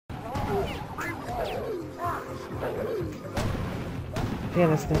Okay,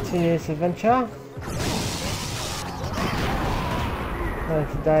 let's continue this adventure.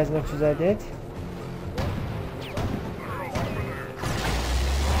 Not to die as much as I did.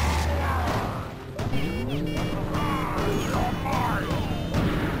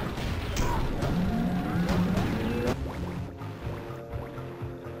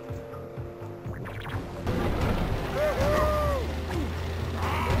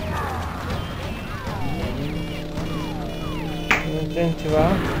 Doing too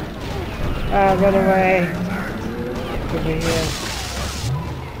well. Ah, run away! Over here.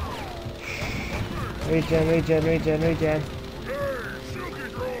 Regen, regen, regen, regen.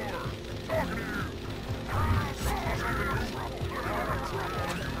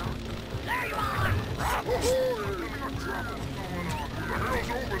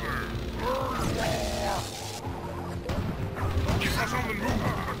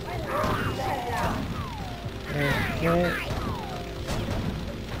 Okay.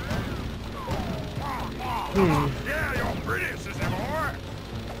 Yeah, you're pretty, sissy boy.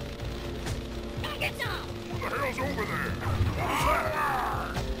 Get some. What the hell's over there?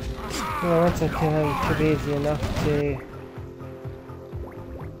 Well, once I kill him, it should be easy enough to...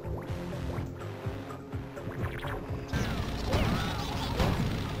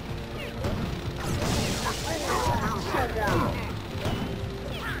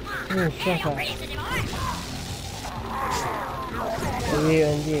 Shut up. You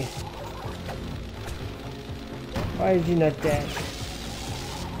and you. Why is he not dead?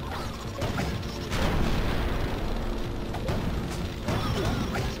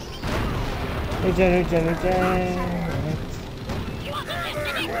 Regen, regen, regen.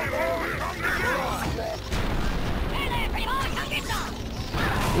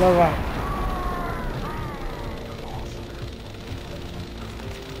 Lower.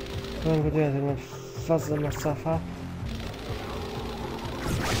 I'm going to do anything and fuzzle myself up.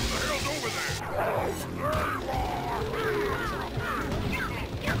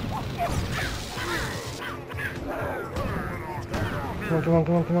 Come on,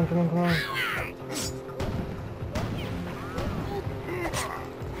 come on, come on, come on, come on, come on.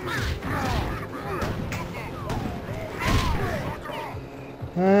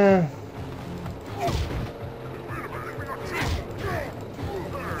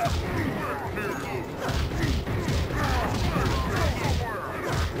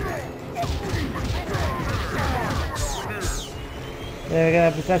 There we go,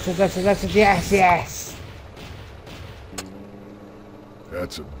 that's it, yes, yes!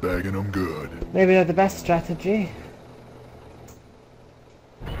 That's a bagging them good. Maybe not the best strategy.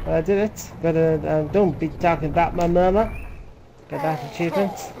 But I did it. Got a, don't be talking about my mama. Got that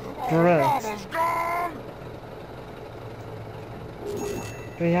achievement. Brilliant.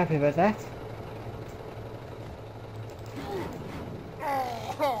 Pretty happy about that.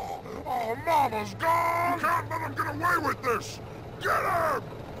 Oh, Mama's gone! Can't let him get away with this! Get him!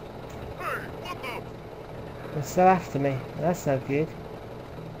 Hey, what the? They're still after me. That's not good.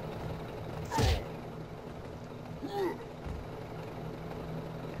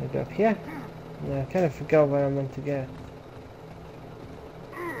 Can I go up here? No, I kind of forgot where I meant to go.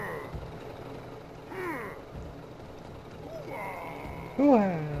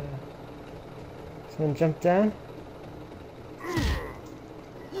 Hoo-ah! Someone jump down.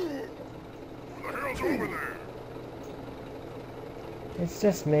 What the hell's over there? It's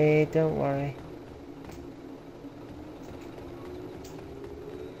just me, don't worry.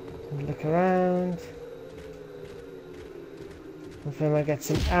 Look around. Hopefully I might get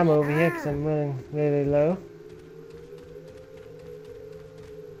some ammo over here because I'm running really low.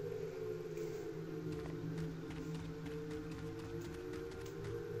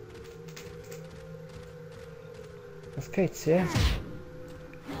 There's crates here.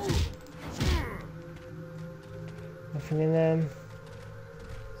 Nothing in them.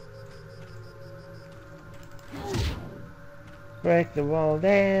 Break the wall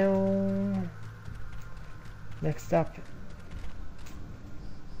down. Next up.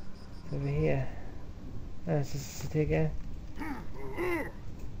 It's over here. Oh, it's just a city again.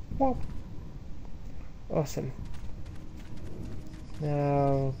 Whoop. Awesome.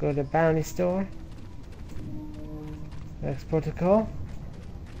 Now go to the bounty store. Next protocol.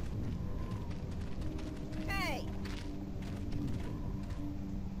 Hey.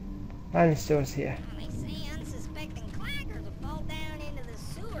 Bounty store's here. They say unsuspecting clackers will fall down into the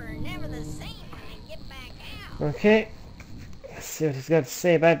sewer and never the same when they get back out. Okay. Let's see what he's got to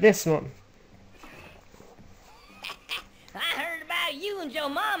say about this one. I heard about you and your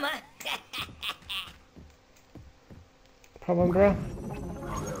mama. Problem, bro?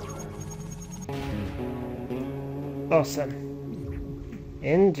 Awesome.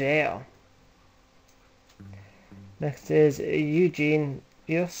 In jail. Next is Eugene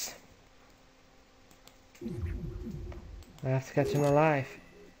Yus. I have to catch him alive.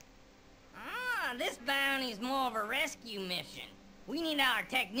 Ah, this bounty's more of a rescue mission. We need our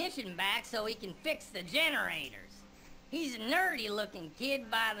technician back so he can fix the generators. He's a nerdy-looking kid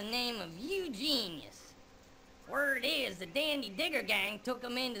by the name of Eugenius. Word is the Dandy Digger gang took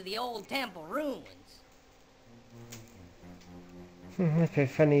him into the old temple ruins. That's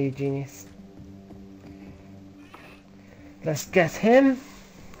pretty funny, Eugenius. Let's get him.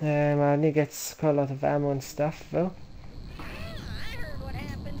 I need to get quite a lot of ammo and stuff, though. Ah, I heard what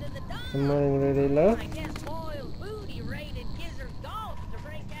happened to the dog. I'm running really low. I guess Boiled Booty raided Gizzard Gulch to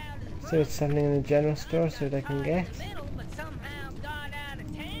break out his So it's something in the general store so that I can get. but somehow got out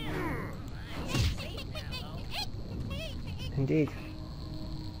of town. I ain't seen him, though. Indeed.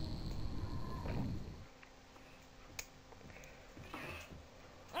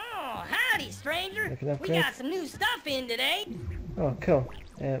 Oh, howdy, stranger. Looking We upgrade. got some new stuff in today. Oh, cool.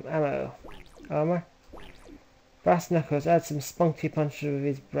 Ammo. Armor. Brass knuckles. Add some spunky punches with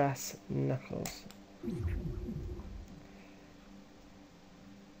his brass knuckles.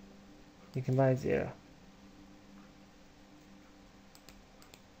 You can buy 0.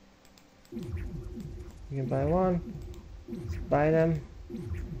 You can buy 1. Let's buy them.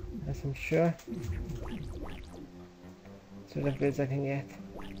 As I'm sure. So what upgrades I can get.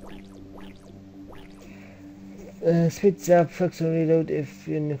 Speeds up, folks will reload if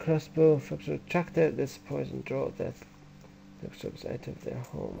you're in the crossbow, folks will tractor, this poison draw that looks out of their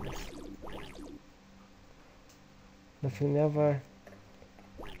homes. Nothing never.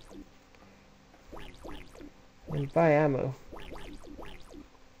 And buy ammo.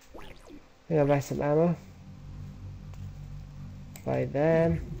 I'm gonna buy some ammo. Buy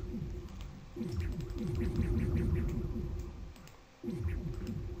them.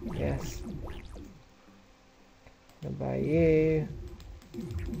 Yes. And buy you.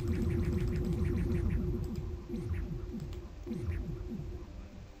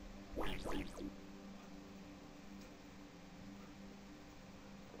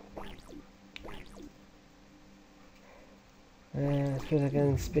 I suppose I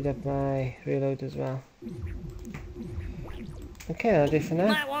can speed up my reload as well. Okay, that'll do for now.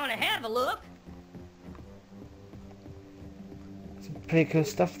 Might want to have a look. Some pretty cool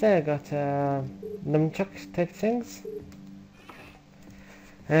stuff there. Got nunchuck type things.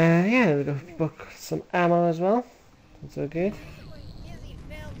 Yeah, we'll book some ammo as well. That's all good. Izzy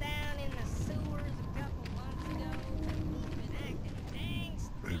fell down in the sewers a couple months ago. He's been acting dang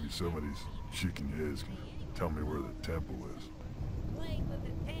Maybe some of these chicken heads can tell me where the temple is. played with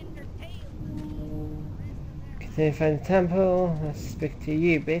a tender tail. Continue to find the temple. Let's speak to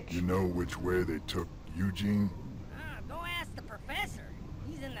you, bitch. You know which way they took Eugene? Go ask the professor.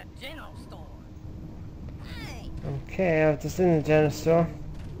 He's in the general store. Hey, Okay, I was just in the general store.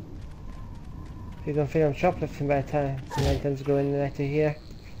 If you don't think I'm shoplifting by the time, so I intend to go in there to here.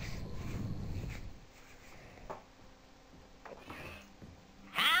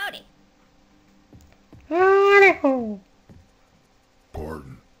 howdy. Oh,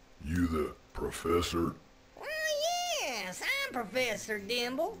 Pardon, you the professor? Oh, yes, I'm Professor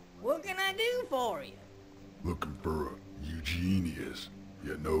Dimble. What can I do for you? Looking for a Eugenius.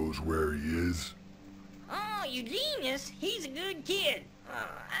 You knows where he is? Oh, Eugenius, he's a good kid.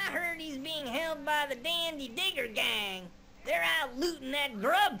 I heard he's being held by the Dandy Digger gang. They're out looting that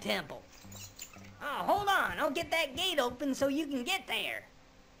grub temple. Oh, hold on. I'll get that gate open so you can get there.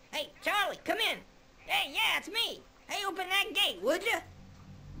 Hey, Charlie, come in. Hey, yeah, it's me. Hey, open that gate, would you?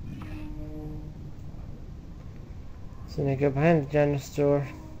 so they go behind the general store.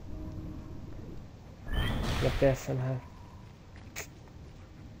 Up there somehow.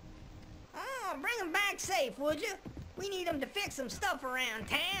 Oh, bring him back safe, would you? We need him to fix some stuff around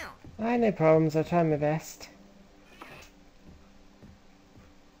town. Alright, no problems. I'll try my best.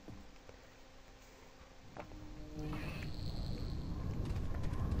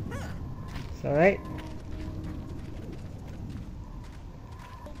 It's alright.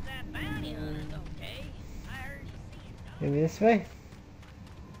 Hope that bounty hunter's okay. I heard he's seeing dogs. Maybe this way.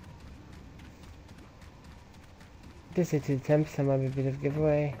 This is to the temple, so might be a bit of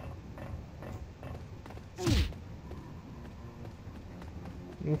giveaway.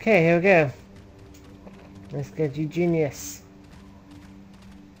 Okay, here we go. Let's get Eugenius.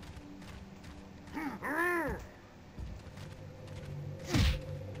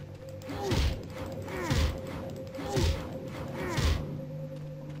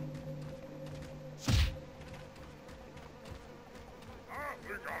 I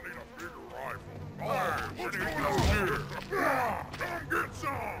think I need a bigger rifle. Oh, what are you doing here?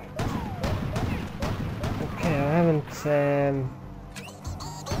 this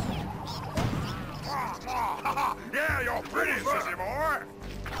Yeah, you're pretty, sissy boy.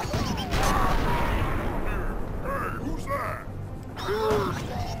 Hey, who's that?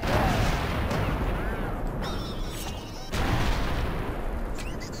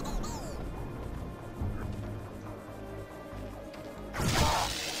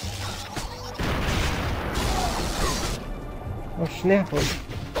 oh snapple.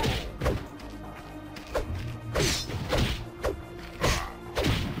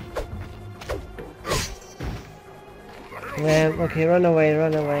 Okay, run away,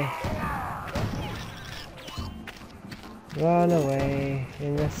 run away. Run away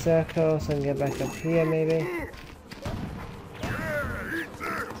in a circle so I can get back up here maybe.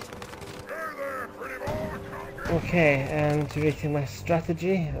 Okay, to rethink my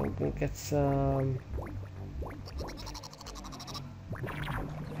strategy, I'm gonna get some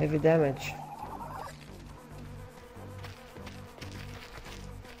heavy damage.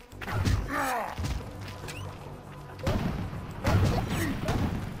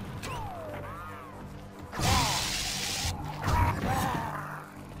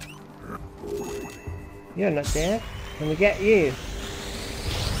 You're not dead. Let me get you.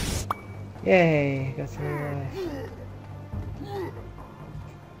 Yay, got some life.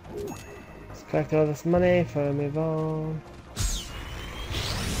 Let's collect all this money before I move on.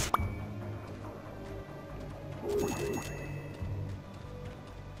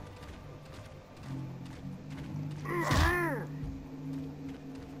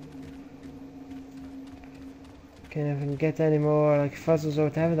 Okay, if I can get any more like fuzzles or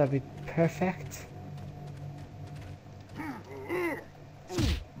whatever, that'd be perfect.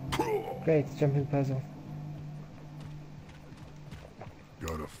 Great, jumping puzzle.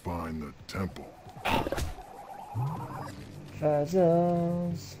 Gotta find the temple.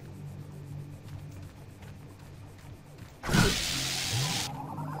 Puzzles.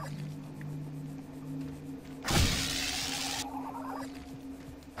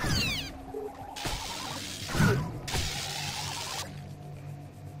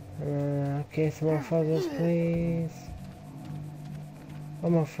 Okay, some more puzzles, please.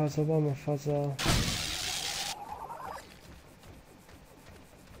 One more puzzle, one more puzzle.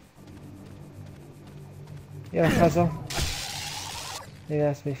 Yeah, puzzle. Maybe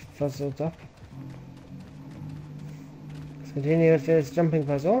that's me puzzled up. Let's continue with this jumping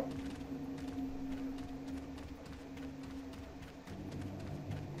puzzle.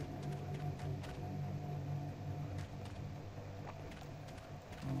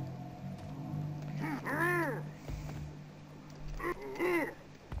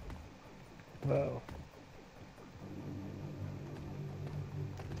 Whoa.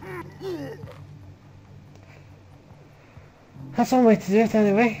 That's one way to do it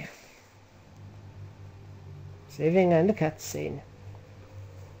anyway. Saving and a cutscene.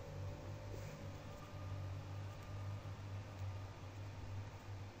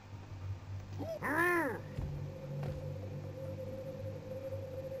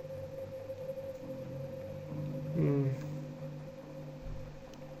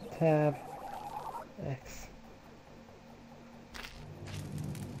 Tab X.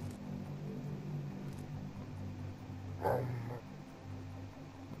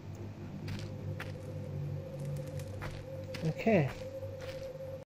 Okay.